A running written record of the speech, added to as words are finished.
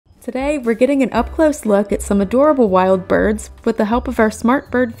Today, we're getting an up-close look at some adorable wild birds with the help of our smart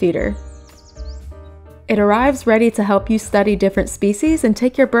bird feeder. It arrives ready to help you study different species and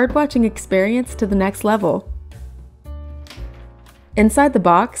take your birdwatching experience to the next level. Inside the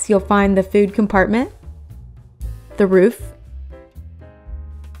box, you'll find the food compartment, the roof,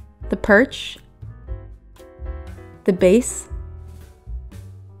 the perch, the base,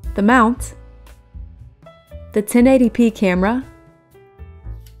 the mount, the 1080p camera,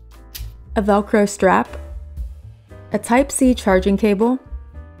 a Velcro strap, a Type-C charging cable,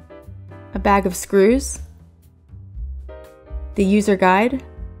 a bag of screws, the user guide,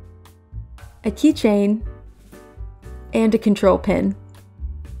 a keychain, and a control pin.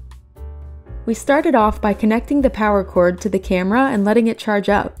 We started off by connecting the power cord to the camera and letting it charge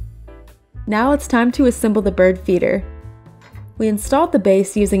up. Now it's time to assemble the bird feeder. We installed the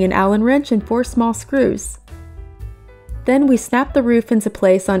base using an Allen wrench and 4 small screws. Then we snapped the roof into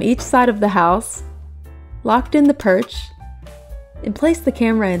place on each side of the house, locked in the perch, and placed the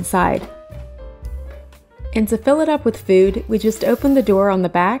camera inside. And to fill it up with food, we just opened the door on the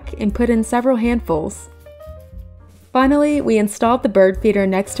back and put in several handfuls. Finally, we installed the bird feeder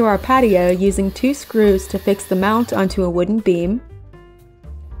next to our patio using 2 screws to fix the mount onto a wooden beam,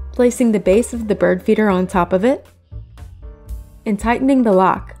 placing the base of the bird feeder on top of it, and tightening the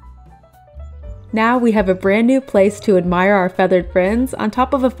lock. Now we have a brand new place to admire our feathered friends on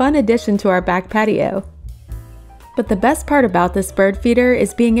top of a fun addition to our back patio. But the best part about this bird feeder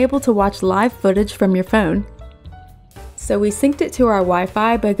is being able to watch live footage from your phone. So we synced it to our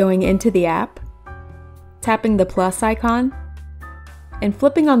Wi-Fi by going into the app, tapping the plus icon, and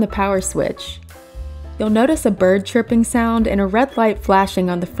flipping on the power switch. You'll notice a bird chirping sound and a red light flashing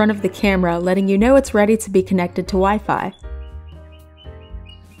on the front of the camera, letting you know it's ready to be connected to Wi-Fi.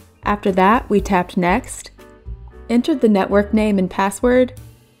 After that, we tapped Next, entered the network name and password,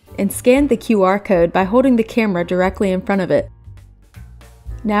 and scanned the QR code by holding the camera directly in front of it.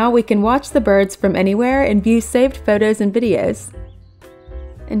 Now we can watch the birds from anywhere and view saved photos and videos.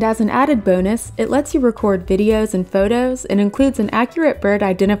 And as an added bonus, it lets you record videos and photos and includes an accurate bird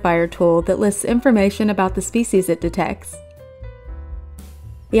identifier tool that lists information about the species it detects.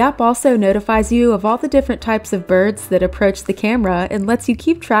 The app also notifies you of all the different types of birds that approach the camera and lets you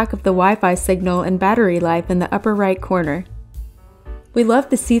keep track of the Wi-Fi signal and battery life in the upper right corner. We love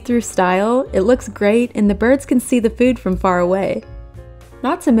the see-through style, it looks great, and the birds can see the food from far away.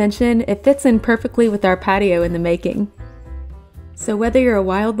 Not to mention, it fits in perfectly with our patio in the making. So whether you're a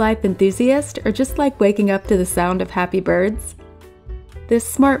wildlife enthusiast or just like waking up to the sound of happy birds, this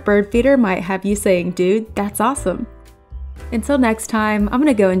smart bird feeder might have you saying, "Dude, that's awesome." Until next time, I'm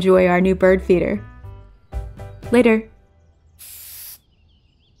gonna go enjoy our new bird feeder. Later.